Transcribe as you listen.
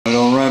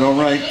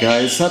Alright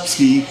guys,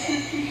 Supski.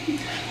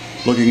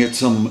 Looking at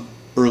some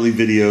early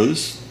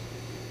videos.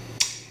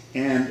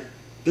 And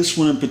this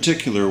one in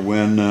particular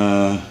when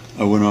I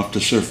went off to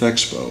Surf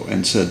Expo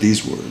and said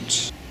these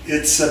words.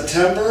 It's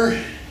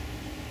September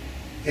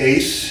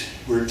 8th.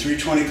 We're at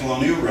 320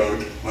 Colonial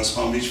Road, West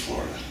Palm Beach,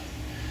 Florida.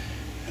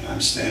 And I'm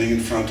standing in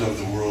front of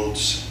the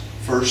world's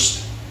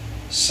first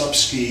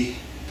Supski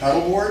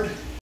paddleboard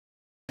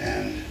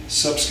and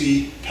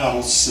Supski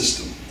paddle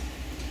system.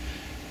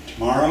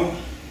 Tomorrow,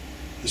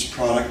 this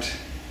product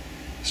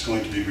is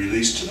going to be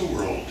released to the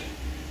world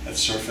at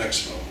Surf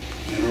Expo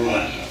in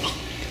Orlando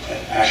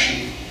at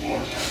Action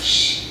Water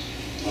Parks,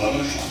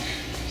 11 o'clock,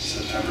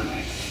 September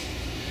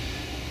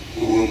 9th.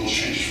 The world will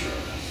change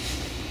forever.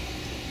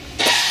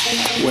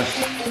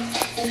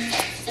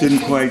 Well,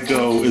 didn't quite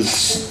go as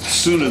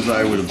soon as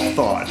I would have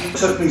thought. It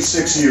took me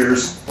 6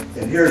 years,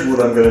 and here's what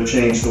I'm going to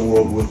change the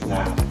world with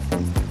now.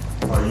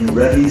 Are you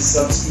ready,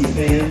 Supski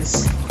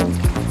fans?